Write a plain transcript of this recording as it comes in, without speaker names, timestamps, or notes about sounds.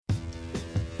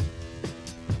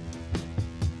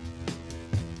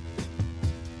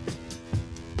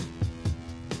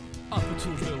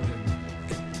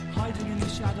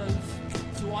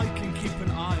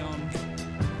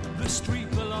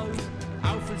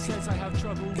says I have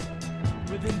trouble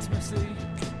with intimacy,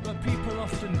 but people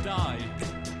often die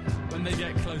when they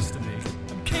get close to me.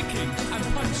 I'm kicking and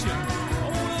punching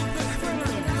all of the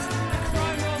criminals, the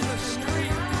crime on the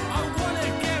street. I want to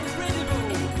get rid of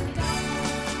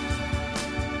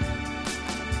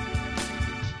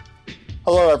all.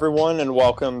 Hello everyone, and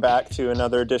welcome back to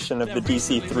another edition of the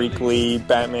DC3kly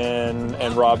Batman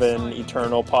and Robin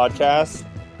Eternal podcast.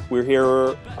 We're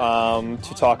here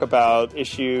to talk about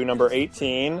issue number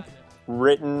 18,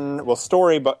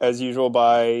 story as usual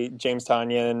by James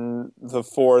Tynion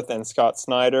IV and Scott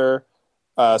Snyder,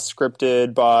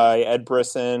 scripted by Ed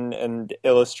Brisson and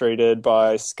illustrated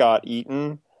by Scott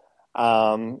Eaton.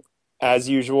 As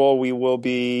usual, we will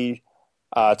be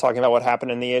talking about what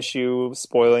happened in the issue,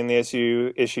 spoiling the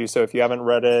issue. So if you haven't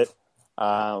read it,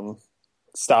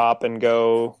 stop and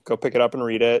go pick it up and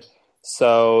read it.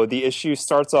 So the issue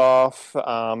starts off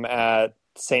at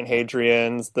St.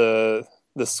 Hadrian's, the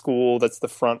school that's the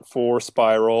front for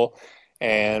Spiral,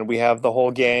 and we have the whole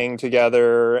gang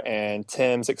together, and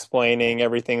Tim's explaining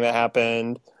everything that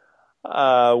happened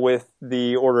with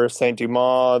the Order of Saint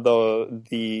Dumas,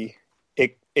 it's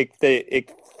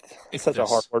such a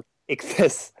hard word.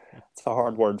 Ichthys. It's a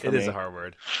hard word for me. It is a hard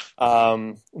word.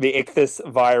 The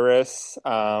Ichthys virus,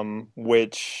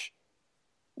 which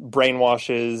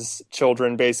brainwashes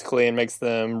children basically and makes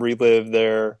them relive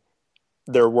their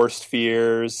worst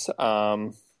fears,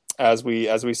 as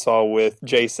we saw with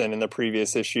Jason in the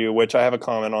previous issue, which I have a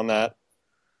comment on that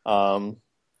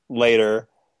later.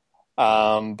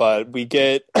 But we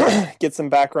get some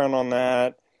background on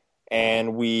that,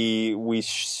 and we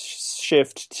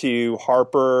shift to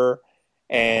Harper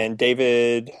and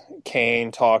David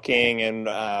Kane talking, and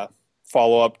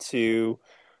follow up to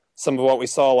some of what we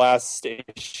saw last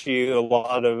issue.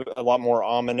 A lot more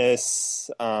ominous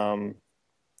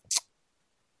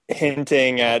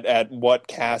hinting at what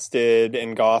Cass did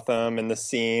in Gotham and the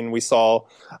scene we saw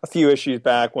a few issues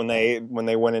back when they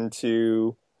went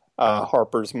into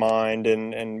Harper's mind,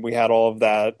 and we had all of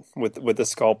that with the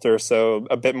sculptor. So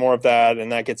a bit more of that,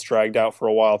 and that gets dragged out for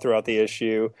a while throughout the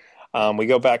issue. We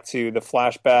go back to the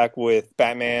flashback with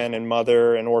Batman and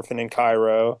Mother and Orphan in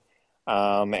Cairo,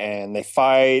 and they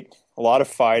fight, a lot of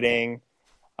fighting,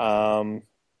 and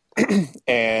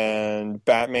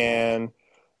Batman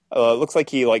looks like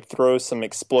he throws some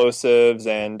explosives,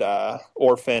 and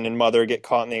Orphan and Mother get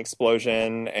caught in the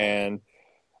explosion, and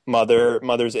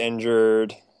Mother's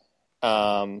injured.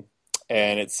 And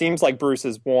it seems like Bruce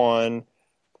has won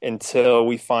until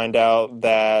we find out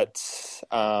that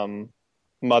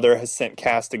Mother has sent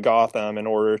Cass to Gotham in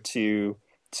order to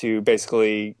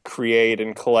basically create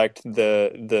and collect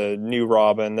the new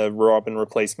Robin, the Robin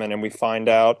replacement. And we find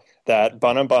out that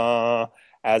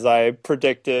as I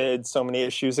predicted so many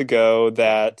issues ago,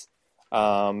 that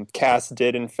Cass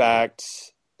did in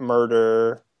fact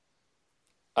murder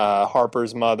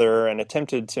Harper's mother and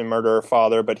attempted to murder her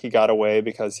father, but he got away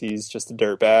because he's just a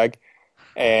dirtbag.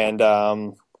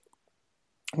 And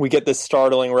we get this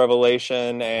startling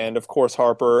revelation, and of course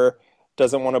Harper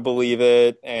doesn't want to believe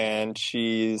it, and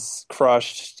she's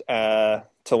crushed to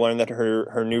learn that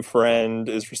her new friend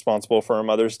is responsible for her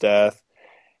mother's death.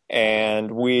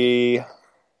 And we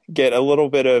get a little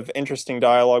bit of interesting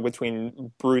dialogue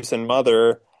between Bruce and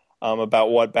Mother about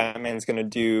what Batman's going to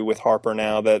do with Harper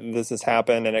now that this has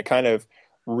happened, and it kind of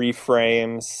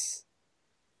reframes,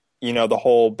 the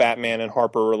whole Batman and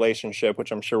Harper relationship,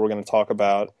 which I'm sure we're going to talk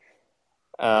about.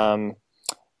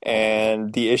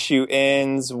 And the issue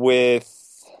ends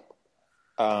with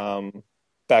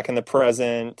back in the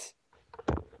present,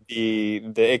 the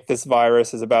Ichthys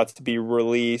virus is about to be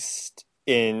released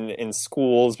in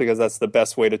schools because that's the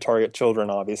best way to target children,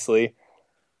 obviously.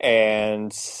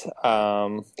 And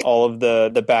all of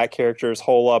the Bat characters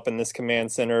hole up in this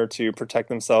command center to protect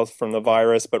themselves from the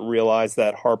virus, but realize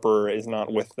that Harper is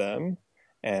not with them,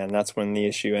 and that's when the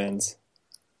issue ends.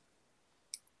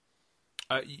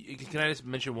 Can I just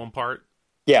mention one part?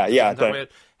 Yeah.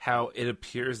 How it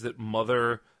appears that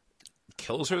Mother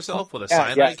kills herself with a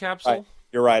cyanide capsule. Right.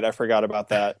 You're right. I forgot about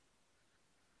that.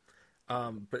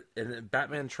 But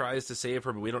Batman tries to save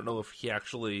her, but we don't know if he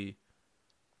actually.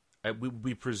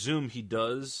 We presume he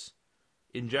does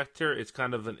inject her. It's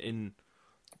kind of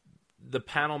the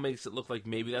panel makes it look like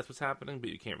maybe that's what's happening,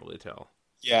 but you can't really tell.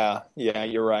 Yeah,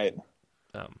 you're right.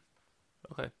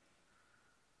 Okay.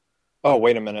 Oh,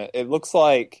 wait a minute. It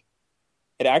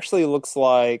actually looks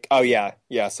like, oh yeah.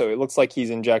 So it looks like he's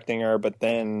injecting her, but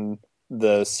then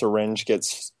the syringe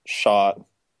gets shot,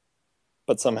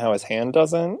 but somehow his hand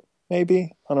doesn't,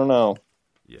 maybe? I don't know.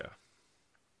 Yeah.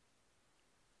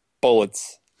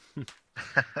 Bullets.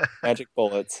 Magic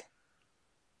bullets.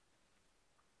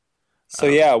 So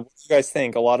yeah, what do you guys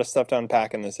think? A lot of stuff to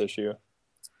unpack in this issue.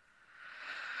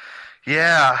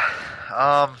 Yeah.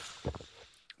 Um,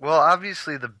 well,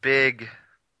 obviously the big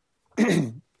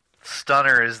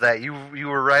stunner is that you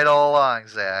were right all along,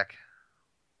 Zach.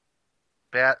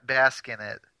 Bask in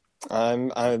it. I'm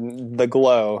the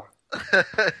glow,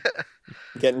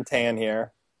 getting tan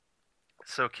here.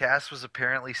 So Cass was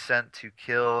apparently sent to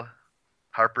kill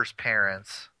Harper's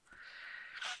parents,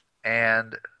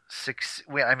 and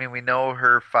we know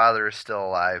her father is still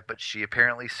alive, but she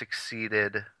apparently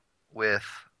succeeded with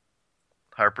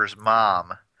Harper's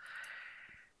mom.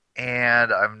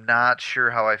 And I'm not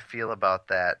sure how I feel about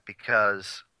that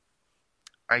because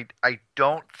I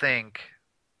don't think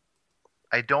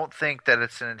that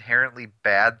it's an inherently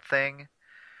bad thing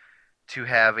to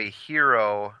have a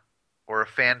hero or a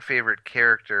fan favorite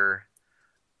character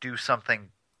do something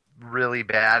really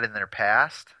bad in their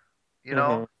past. You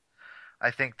know, Hmm. I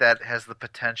think that has the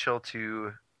potential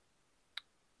to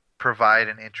provide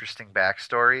an interesting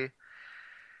backstory,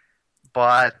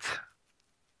 but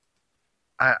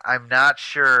I'm not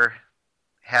sure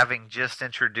having just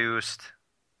introduced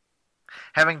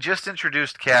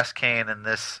Cass Kane in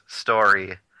this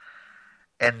story,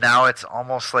 and now it's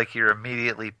almost like you're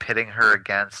immediately pitting her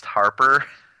against Harper.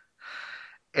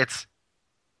 It's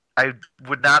I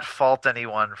would not fault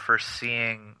anyone for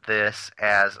seeing this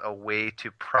as a way to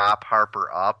prop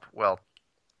Harper up while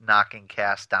knocking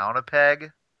Cass down a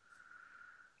peg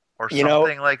or You know,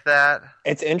 something like that.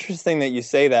 it's interesting that you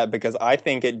say that because I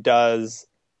think it does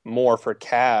more for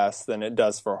Cass than it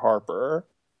does for Harper.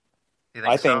 You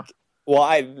I think so? think, well,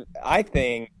 I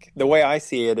think the way I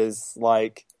see it is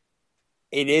like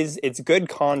it's good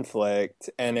conflict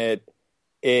and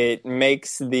it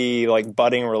makes the like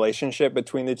budding relationship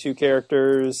between the two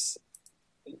characters,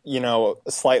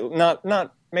 slightly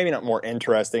not maybe not more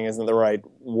interesting isn't the right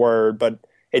word, but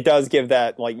it does give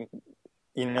that like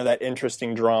that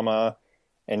interesting drama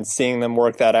and seeing them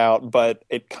work that out. But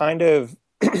it kind of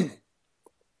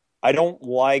I don't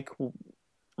like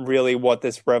really what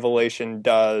this revelation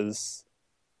does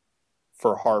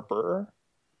for Harper.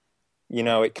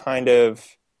 It kind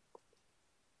of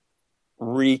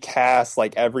recast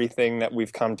like everything that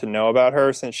we've come to know about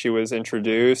her since she was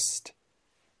introduced.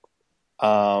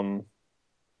 And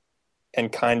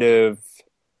kind of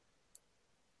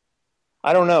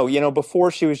I don't know,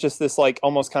 before she was just this like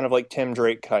almost kind of like Tim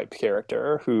Drake type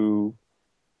character who,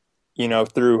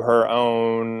 through her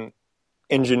own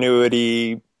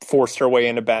ingenuity forced her way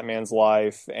into Batman's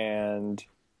life and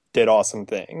did awesome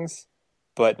things.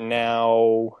 But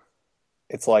now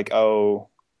it's like, oh,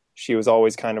 she was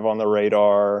always kind of on the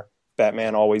radar.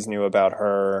 Batman always knew about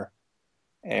her.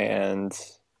 And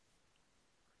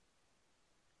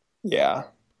yeah.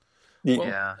 Well,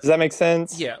 Yeah. Does that make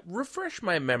sense? Yeah, refresh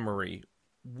my memory.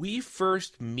 We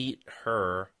first meet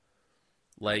her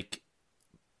like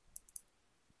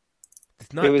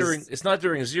it's not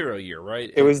during 0 year,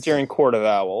 right? It was during Court of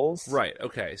Owls. Right.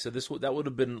 Okay. So that would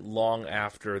have been long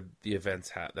after the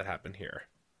events that happened here.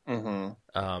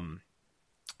 Mm-hmm.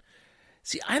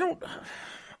 See,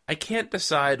 I can't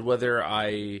decide whether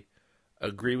I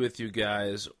agree with you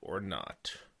guys or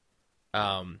not.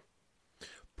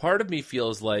 Part of me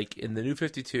feels like in the New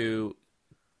 52,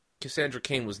 Cassandra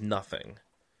Cain was nothing,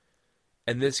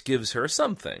 and this gives her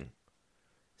something.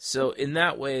 So in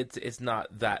that way, it's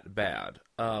not that bad.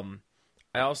 I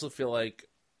also feel like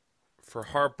for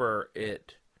Harper,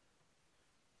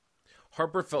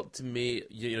 Harper felt to me,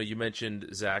 you mentioned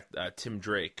Zach, Tim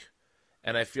Drake,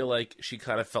 and I feel like she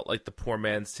kind of felt like the poor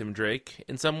man's Tim Drake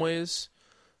in some ways.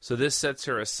 So this sets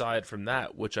her aside from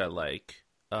that, which I like.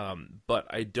 But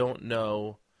I don't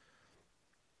know.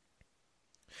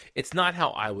 It's not how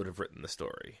I would have written the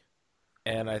story.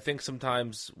 And I think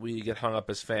sometimes we get hung up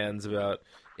as fans about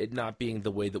it not being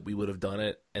the way that we would have done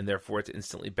it, and therefore it's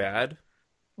instantly bad.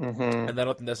 Mm-hmm. And that's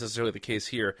not necessarily the case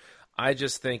here. I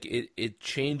just think it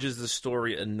changes the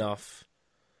story enough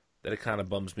that it kind of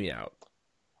bums me out.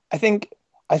 I think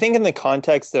in the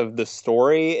context of the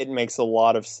story, it makes a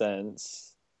lot of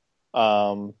sense.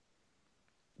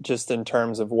 Just in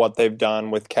terms of what they've done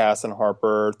with Cass and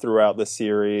Harper throughout the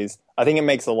series, I think it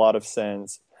makes a lot of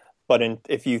sense. But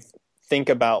if you think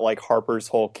about like Harper's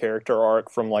whole character arc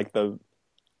from like the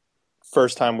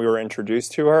first time we were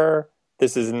introduced to her,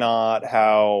 this is not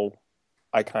how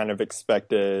I kind of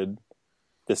expected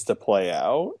this to play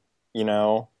out,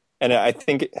 And I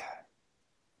think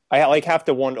I like have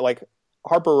to wonder, like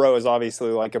Harper Row is obviously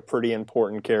like a pretty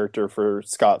important character for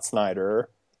Scott Snyder,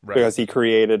 Right. because he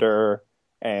created her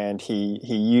and he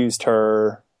used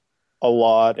her a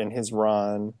lot in his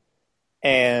run.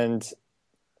 And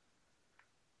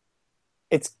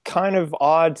it's kind of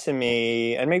odd to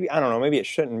me, and maybe I don't know, maybe it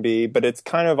shouldn't be, but it's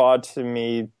kind of odd to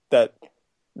me that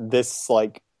this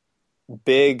like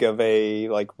big of a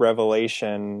like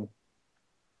revelation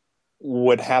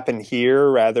would happen here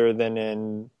rather than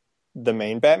in the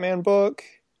main Batman book.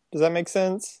 Does that make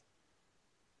sense?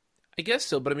 I guess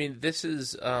so, but I mean, this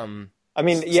is I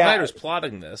mean, yeah, Snyder's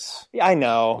plotting this. I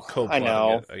know, Or co-plotting I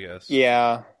know. it, I guess.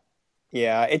 Yeah,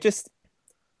 yeah. It just,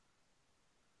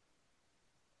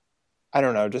 I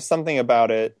don't know, just something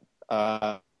about it.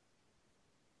 Oh,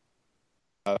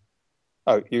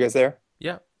 you guys there?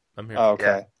 Yeah, I'm here. Oh, okay.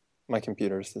 Yeah. My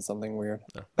computer did something weird.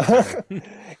 No, that's okay.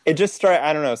 It just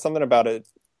I don't know, something about it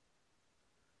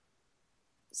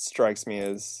strikes me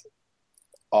as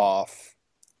off.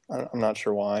 I'm not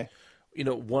sure why. You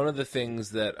know, one of the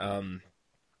things that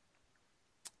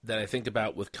that I think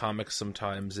about with comics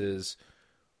sometimes is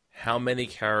how many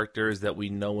characters that we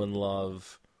know and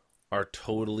love are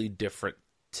totally different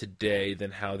today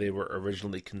than how they were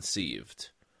originally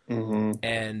conceived. Hmm.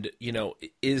 And, you know,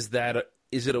 is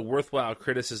it a worthwhile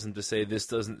criticism to say this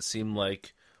doesn't seem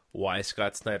like why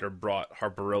Scott Snyder brought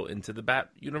Harper Row into the Bat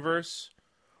universe?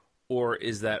 Or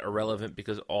is that irrelevant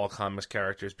because all comics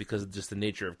characters, because of just the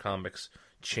nature of comics,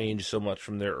 change so much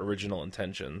from their original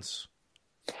intentions?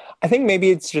 I think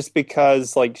maybe it's just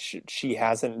because like she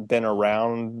hasn't been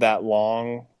around that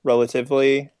long,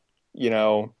 relatively,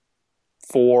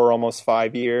 almost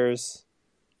 5 years.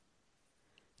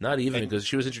 Not even, because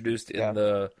she was introduced in Yeah.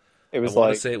 the... It was I want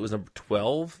like, to say it was number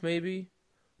 12, maybe?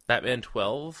 Batman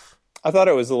 12? I thought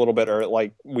it was a little bit early.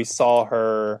 Like we saw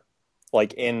her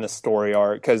like in the story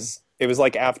arc because it was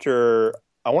like after,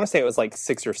 I want to say it was like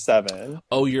 6 or 7.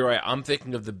 Oh, you're right. I'm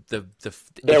thinking of the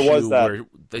There issue was that. where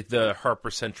the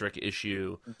Harper-centric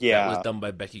issue Yeah. that was done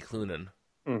by Becky Cloonan.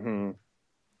 Hmm.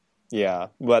 Yeah,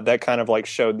 but that kind of like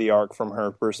showed the arc from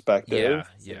her perspective.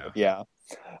 Yeah.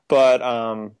 But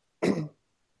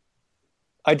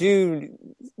I do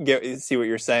see what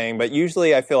you're saying, but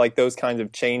usually I feel like those kinds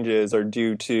of changes are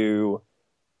due to,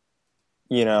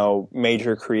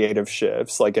 major creative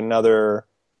shifts, like another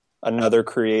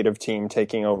creative team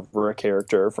taking over a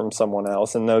character from someone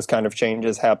else, and those kind of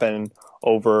changes happen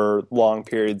over long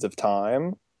periods of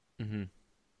time. Mm-hmm.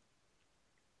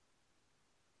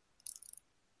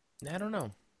 I don't know.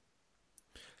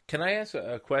 Can I ask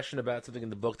a question about something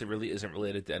in the book that really isn't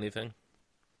related to anything?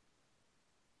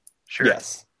 Sure.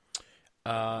 Yes.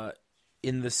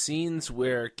 In the scenes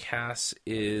where Cass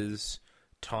is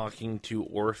talking to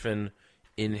Orphan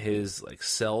in his like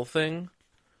cell thing,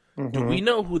 do we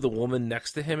know who the woman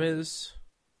next to him is?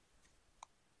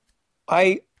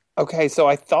 Okay, so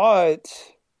I thought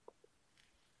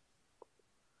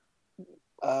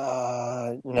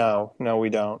no, we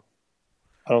don't.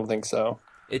 I don't think so.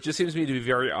 It just seems to me to be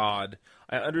very odd.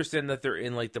 I understand that they're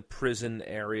in like the prison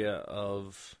area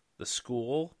of the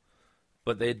school,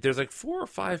 but there's like 4 or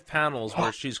 5 panels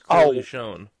where she's clearly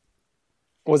shown.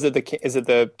 Is it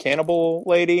the cannibal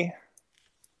lady?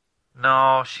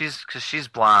 No, because she's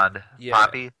blonde. Yeah.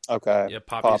 Poppy. Okay. Yeah,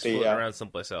 Poppy's floating yeah. around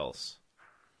someplace else.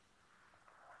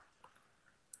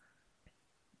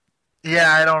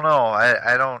 Yeah, I don't know.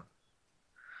 I don't.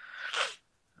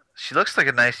 She looks like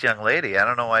a nice young lady. I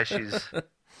don't know why she's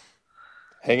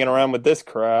Hanging around with this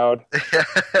crowd.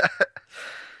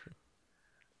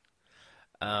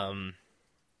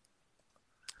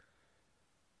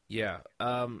 Yeah.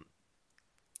 I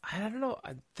don't know.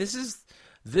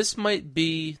 This might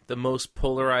be the most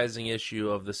polarizing issue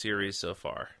of the series so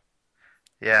far.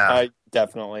 Yeah.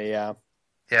 Definitely, yeah.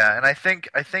 Yeah, and I think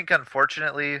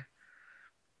unfortunately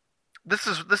this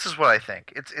is what I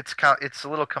think. It's a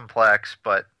little complex,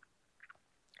 but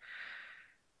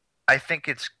I think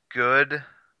it's good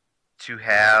to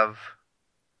have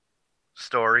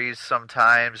stories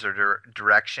sometimes or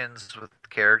directions with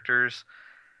characters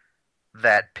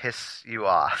that piss you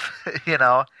off,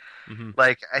 Mm-hmm.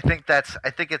 Like I think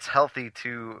it's healthy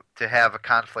to have a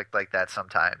conflict like that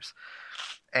sometimes.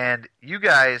 And you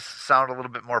guys sound a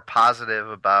little bit more positive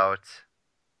about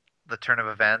the turn of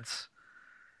events.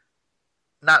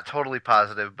 Not totally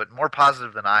positive, but more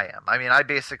positive than I am. I mean, I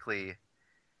basically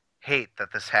hate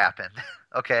that this happened,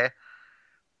 okay?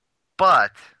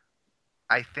 But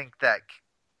I think that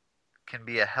can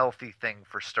be a healthy thing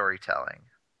for storytelling.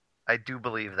 I do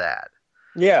believe that.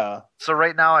 Yeah. So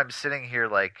right now I'm sitting here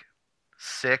like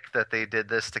sick that they did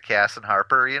this to Cass and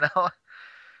Harper,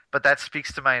 But that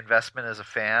speaks to my investment as a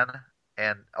fan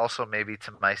and also maybe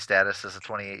to my status as a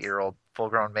 28-year-old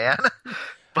full-grown man.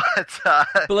 But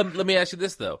let me ask you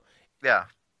this though. Yeah.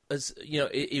 As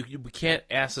we can't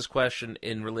ask this question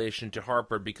in relation to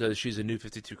Harper because she's a New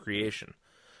 52 creation.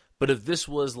 But if this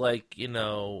was like,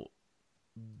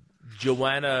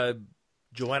 Joanna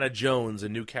Jones, a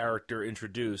new character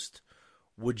introduced,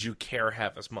 would you care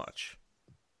half as much?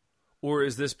 Or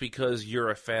is this because you're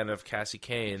a fan of Cassie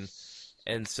Kane,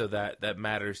 and so that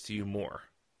matters to you more?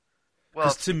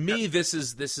 Because to me, this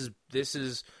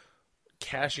is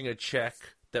cashing a check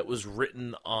that was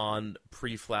written on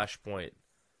pre-Flashpoint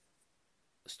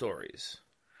stories.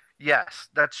 Yes,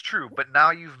 that's true. But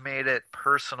now you've made it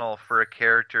personal for a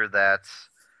character that's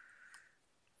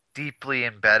deeply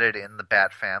embedded in the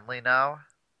Bat family now.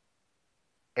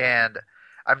 And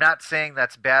I'm not saying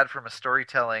that's bad from a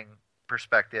storytelling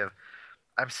perspective.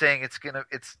 I'm saying it's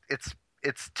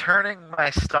turning my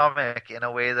stomach in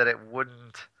a way that it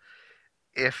wouldn't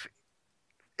if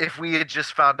we had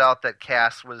just found out that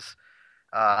Cass was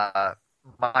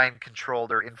mind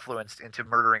controlled or influenced into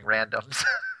murdering randoms.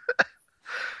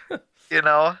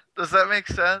 Does that make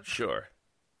sense? Sure.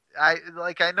 I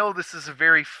know this is a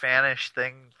very fanish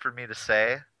thing for me to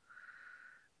say,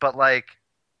 but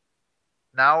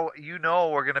now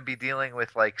we're going to be dealing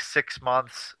with 6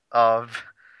 months of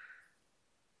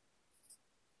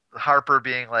Harper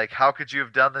being like, "How could you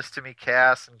have done this to me,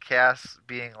 Cass?" and Cass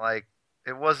being like,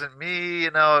 "It wasn't me,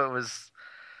 it was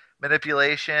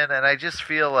manipulation." And I just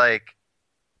feel like,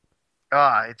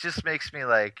 it just makes me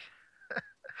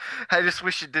I just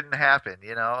wish it didn't happen,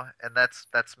 And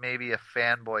that's maybe a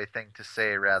fanboy thing to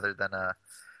say rather than an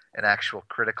actual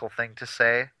critical thing to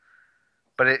say.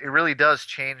 But it really does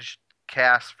change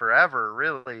Cass forever,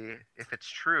 really, if it's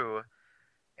true,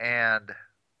 and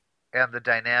the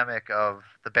dynamic of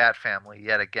the Bat family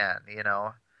yet again,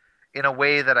 in a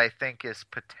way that I think is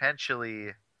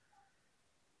potentially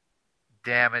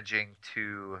damaging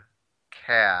to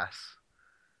Cass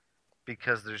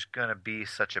because there's going to be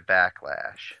such a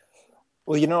backlash.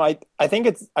 Well,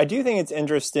 I do think it's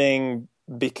interesting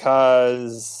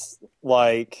because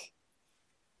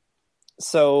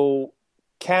so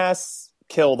Cass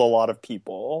killed a lot of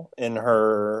people in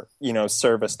her,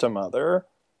 service to Mother.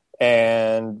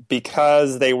 And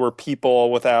because they were people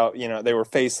without, they were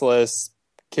faceless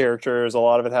characters, a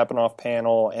lot of it happened off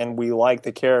panel, and we like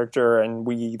the character and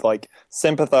we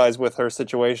sympathize with her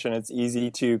situation, it's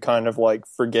easy to kind of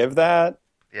forgive that.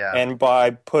 Yeah. And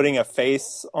by putting a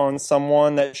face on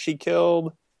someone that she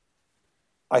killed,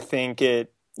 I think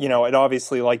it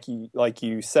obviously, like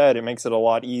you said, it makes it a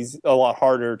lot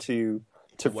harder to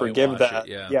forgive that.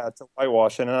 To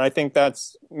whitewash it. And I think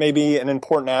that's maybe an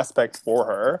important aspect for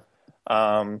her.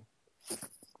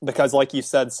 Because like you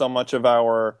said, so much of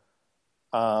our,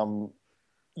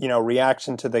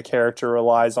 reaction to the character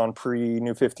relies on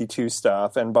pre-New 52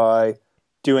 stuff. And by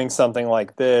doing something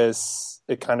like this,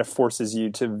 it kind of forces you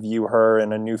to view her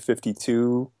in a New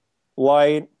 52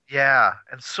 light. Yeah.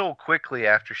 And so quickly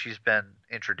after she's been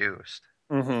introduced.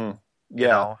 Mm-hmm.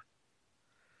 Yeah.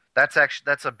 That's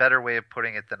a better way of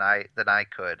putting it than I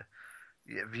could.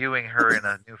 Viewing her in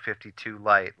a New 52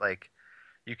 light,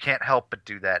 you can't help but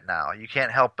do that now. You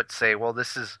can't help but say, well,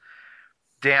 this is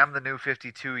damn the New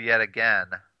 52 yet again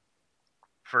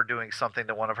for doing something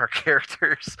to one of our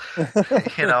characters.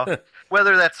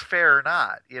 Whether that's fair or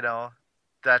not,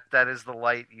 that is the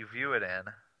light you view it in.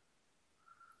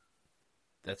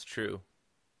 That's true.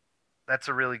 That's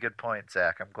a really good point,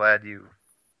 Zach. I'm glad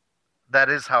that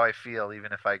is how I feel,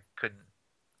 even if I couldn't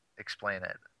explain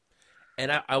it.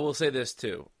 And I will say this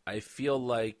too. I feel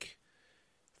like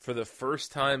for the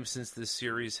first time since this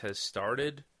series has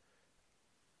started,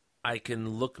 I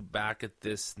can look back at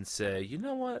this and say, you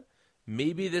know what?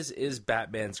 Maybe this is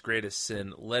Batman's greatest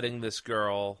sin, letting this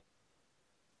girl,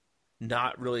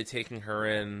 not really taking her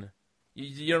in.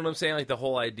 You know what I'm saying? The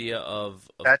whole idea of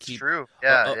that's true.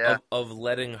 Yeah, of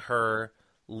letting her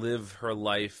live her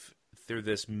life through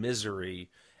this misery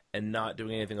and not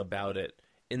doing anything about it.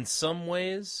 In some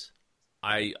ways,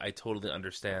 I totally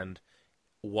understand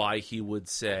why he would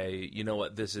say, you know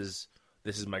what, this is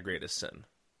my greatest sin.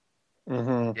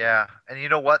 Mm-hmm. Yeah, and you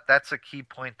know what? That's a key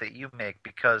point that you make,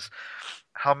 because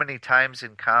how many times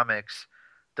in comics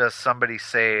does somebody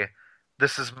say,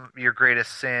 this is your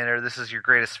greatest sin, or this is your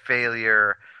greatest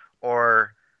failure,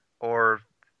 or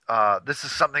this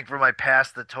is something from my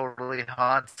past that totally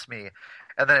haunts me,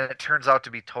 and then it turns out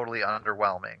to be totally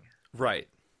underwhelming. Right.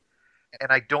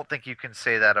 And I don't think you can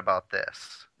say that about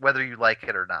this, whether you like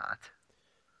it or not.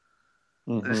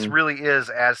 Mm-hmm. This really is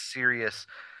as serious.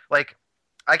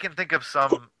 I can think of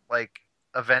some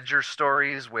Avengers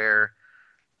stories where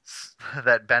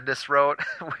that Bendis wrote,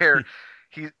 where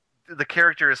the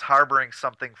character is harboring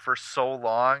something for so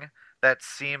long that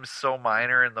seems so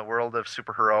minor in the world of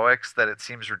superheroics that it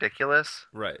seems ridiculous.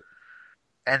 Right.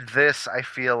 And this, I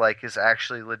feel like, is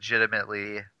actually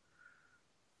legitimately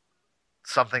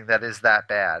something that is that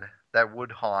bad. that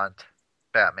would haunt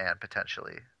Batman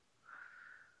potentially.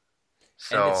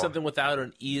 So, and it's something without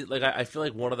an like I feel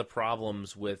like one of the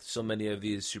problems with so many of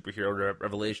these superhero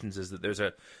revelations is that there's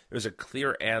a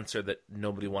clear answer that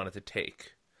nobody wanted to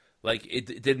take. Like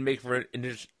it didn't make for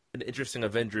an interesting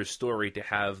Avengers story to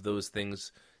have those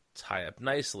things tie up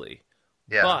nicely.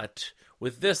 yeah, But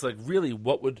with this, like really,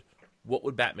 what would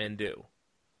Batman do?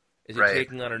 Is he Right.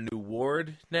 taking on a new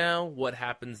ward now? What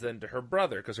happens then to her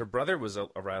brother? Because her brother was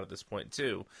around at this point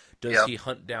too. Does Yep. he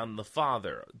hunt down the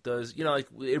father? Does like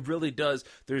it really does?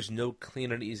 There's no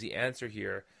clean and easy answer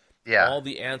here. yeah, All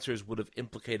the answers would have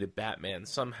implicated Batman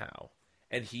somehow,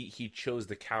 and he chose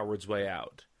the coward's way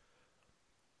out.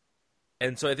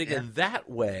 And so I think in that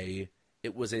way,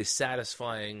 it was a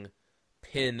satisfying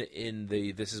pin in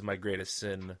the "This is my greatest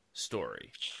sin"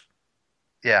 story.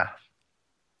 yeah,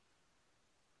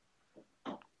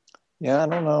 Yeah, I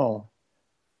don't know.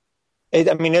 It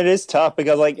is tough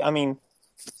because, like,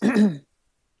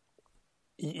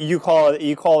 you call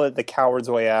it the coward's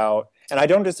way out, and I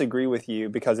don't disagree with you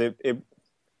because it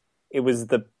was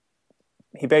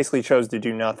he basically chose to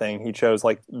do nothing. He chose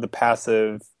like the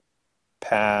passive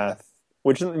path,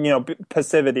 which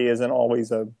passivity isn't always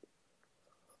the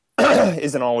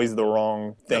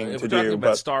wrong thing If to we're talking do.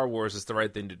 about But Star Wars, it's the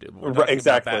right thing to do. But we're Right, talking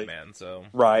exactly. about Batman, so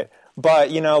right,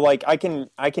 but like I can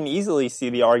easily see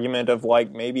the argument of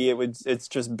like maybe it's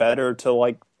just better to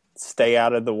like stay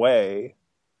out of the way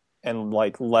and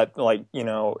like let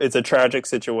it's a tragic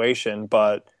situation,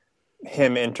 but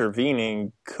him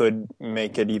intervening could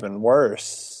make it even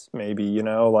worse. Maybe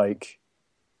like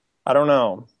I don't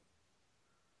know.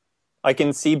 I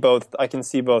can see both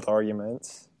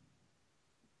arguments.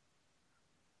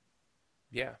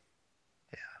 yeah.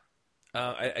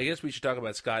 I guess we should talk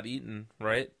about Scott Eaton,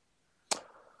 right?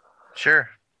 sure.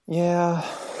 Yeah.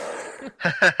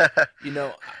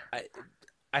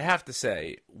 I have to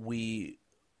say,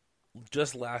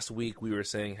 just last week we were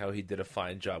saying how he did a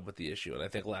fine job with the issue, and I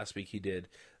think last week he did.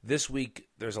 This week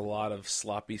there's a lot of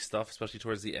sloppy stuff, especially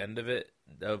towards the end of it,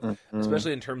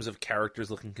 especially in terms of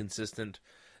characters looking consistent,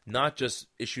 not just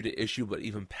issue to issue, but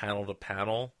even panel to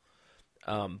panel.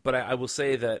 But I will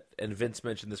say that, and Vince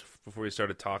mentioned this before we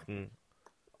started talking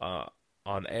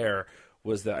on air,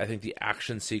 was that I think the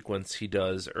action sequence he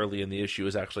does early in the issue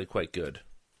is actually quite good.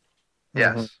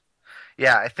 Yes. Mm-hmm.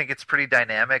 Yeah, I think it's pretty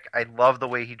dynamic. I love the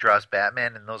way he draws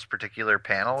Batman in those particular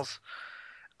panels.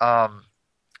 And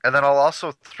then I'll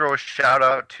also throw a shout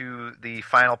out to the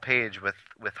final page with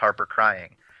Harper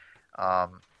crying.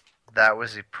 That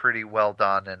was a pretty well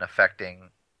done and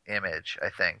affecting image, I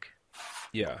think.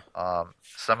 Yeah.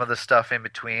 Some of the stuff in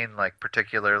between, like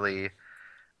particularly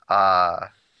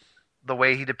the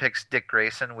way he depicts Dick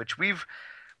Grayson, which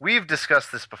we've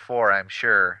discussed this before, I'm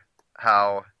sure,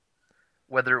 how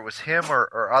whether it was him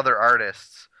or other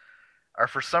artists are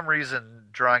for some reason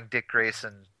drawing Dick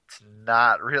Grayson to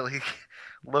not really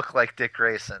look like Dick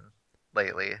Grayson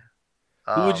lately.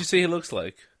 Who would you say he looks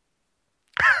like?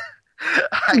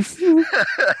 I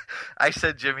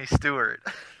said Jimmy Stewart.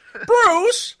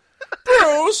 Bruce!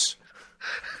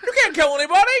 You can't kill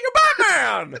anybody! You're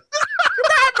Batman!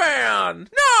 You're Batman!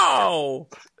 No!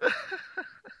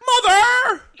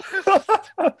 Mother!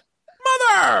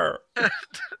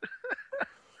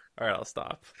 Alright, I'll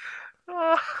stop.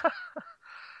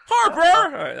 Harper!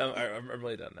 Alright, I'm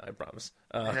really done now, I promise.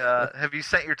 Have you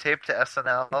sent your tape to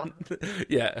SNL?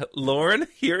 Yeah, Lauren,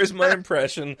 here's my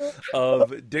impression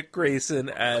of Dick Grayson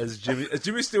as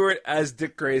Jimmy Stewart as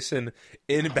Dick Grayson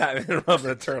in Batman and Robin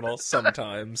Eternal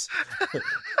sometimes.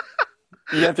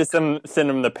 You have to send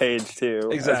him the page too,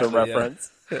 Exactly, as a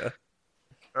reference. Yeah.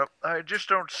 I just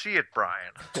don't see it,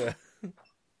 Brian. Yeah.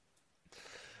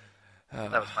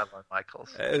 That was my Lorne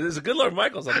Michaels. It was a good Lord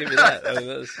Michaels, I'll give you that. I mean,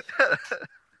 that was...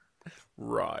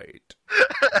 Right.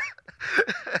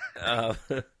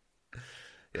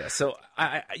 Yeah, so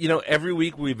I every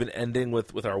week we've been ending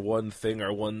with our one thing,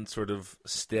 our one sort of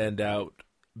standout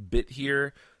bit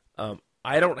here.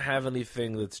 I don't have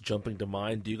anything that's jumping to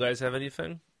mind. Do you guys have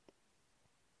anything?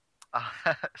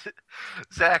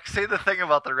 Zach, say the thing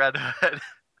about the Red Hood.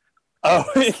 Oh,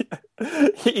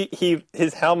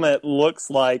 his helmet looks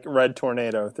like Red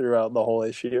Tornado throughout the whole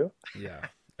issue. Yeah,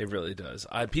 it really does.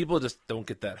 People just don't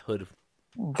get that hood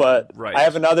But right. I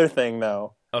have another thing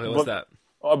though. Okay, what's that?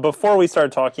 Before we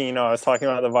start talking, I was talking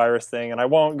about the virus thing, and I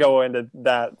won't go into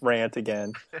that rant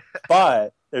again.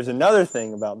 But there's another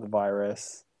thing about the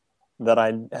virus that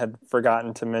I had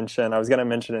forgotten to mention. I was going to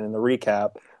mention it in the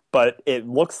recap, but it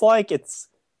looks like it's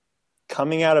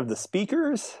coming out of the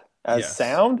speakers as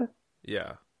sound.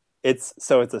 Yeah. It's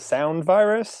a sound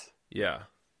virus. Yeah.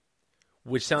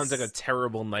 Which sounds like a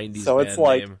terrible 90s So band it's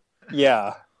like name.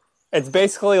 Yeah. It's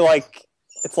basically like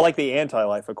the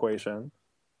anti-life equation.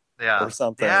 Yeah. Or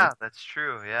something. Yeah, that's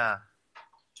true. Yeah.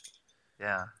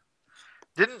 Yeah.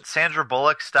 Didn't Sandra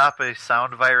Bullock stop a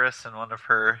sound virus in one of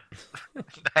her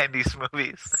 90s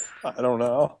movies? I don't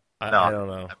know. No, I don't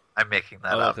know. I'm making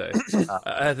that up. Okay.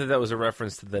 I think that was a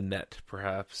reference to the net,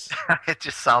 perhaps. It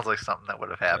just sounds like something that would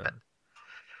have happened. Yeah.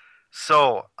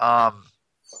 So,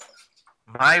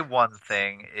 my one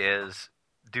thing is,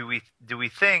 do we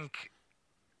think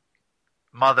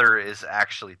Mother is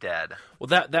actually dead? Well,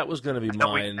 that was going to be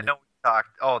mine. I know we talked.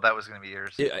 Oh, that was going to be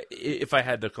yours. If I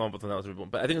had to come up with one, that was one.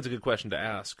 But I think it's a good question to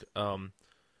ask.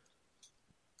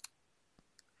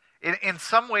 In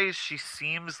some ways, she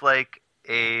seems like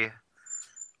a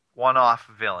one-off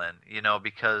villain,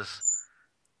 because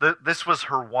this was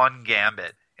her one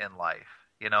gambit in life.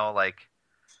 Like,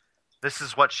 this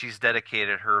is what she's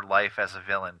dedicated her life as a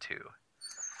villain to.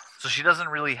 So she doesn't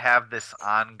really have this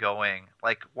ongoing,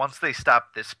 like, once they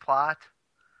stop this plot,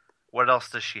 what else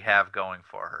does she have going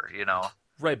for her,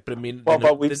 Right, but I mean,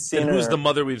 but we've seen who's her. the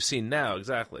Mother we've seen now,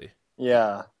 exactly?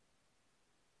 Yeah.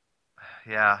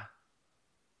 Yeah.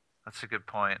 That's a good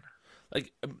point.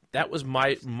 Like, that was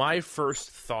my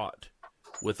first thought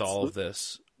with all of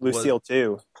this. Lucille,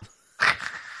 too.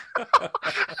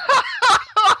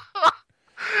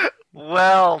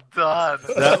 Well done.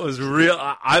 That was real.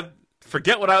 I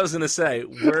forget what I was going to say.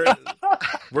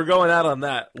 We're going out on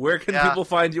that. Where can people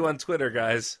find you on Twitter,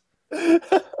 guys? I'm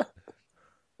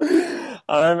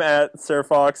at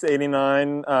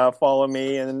SirFox89. Follow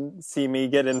me and see me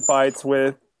get in fights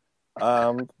with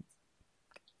comic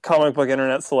book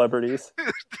internet celebrities.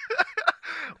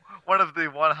 One of the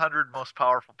 100 most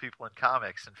powerful people in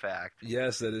comics, in fact.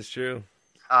 Yes, that is true.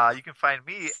 You can find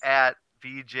me at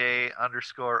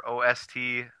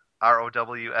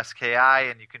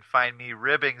VJ_OSTROWSKI, and you can find me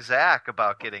ribbing Zach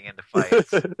about getting into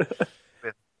fights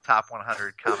with top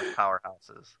 100 comic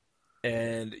powerhouses.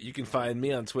 And you can find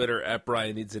me on Twitter at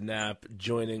Brian Needs a Nap,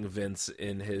 joining Vince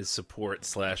in his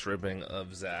support/ribbing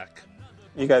of Zach.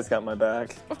 You guys got my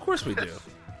back. Of course we do.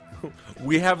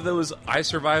 We have those I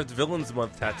Survived Villains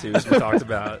Month tattoos we talked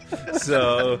about.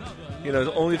 So, there's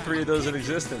only 3 of those in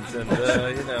existence, and, we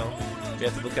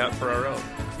have to look out for our own.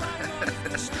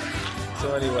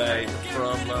 So anyway,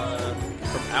 from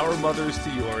our mothers to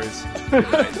yours, good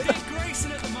night.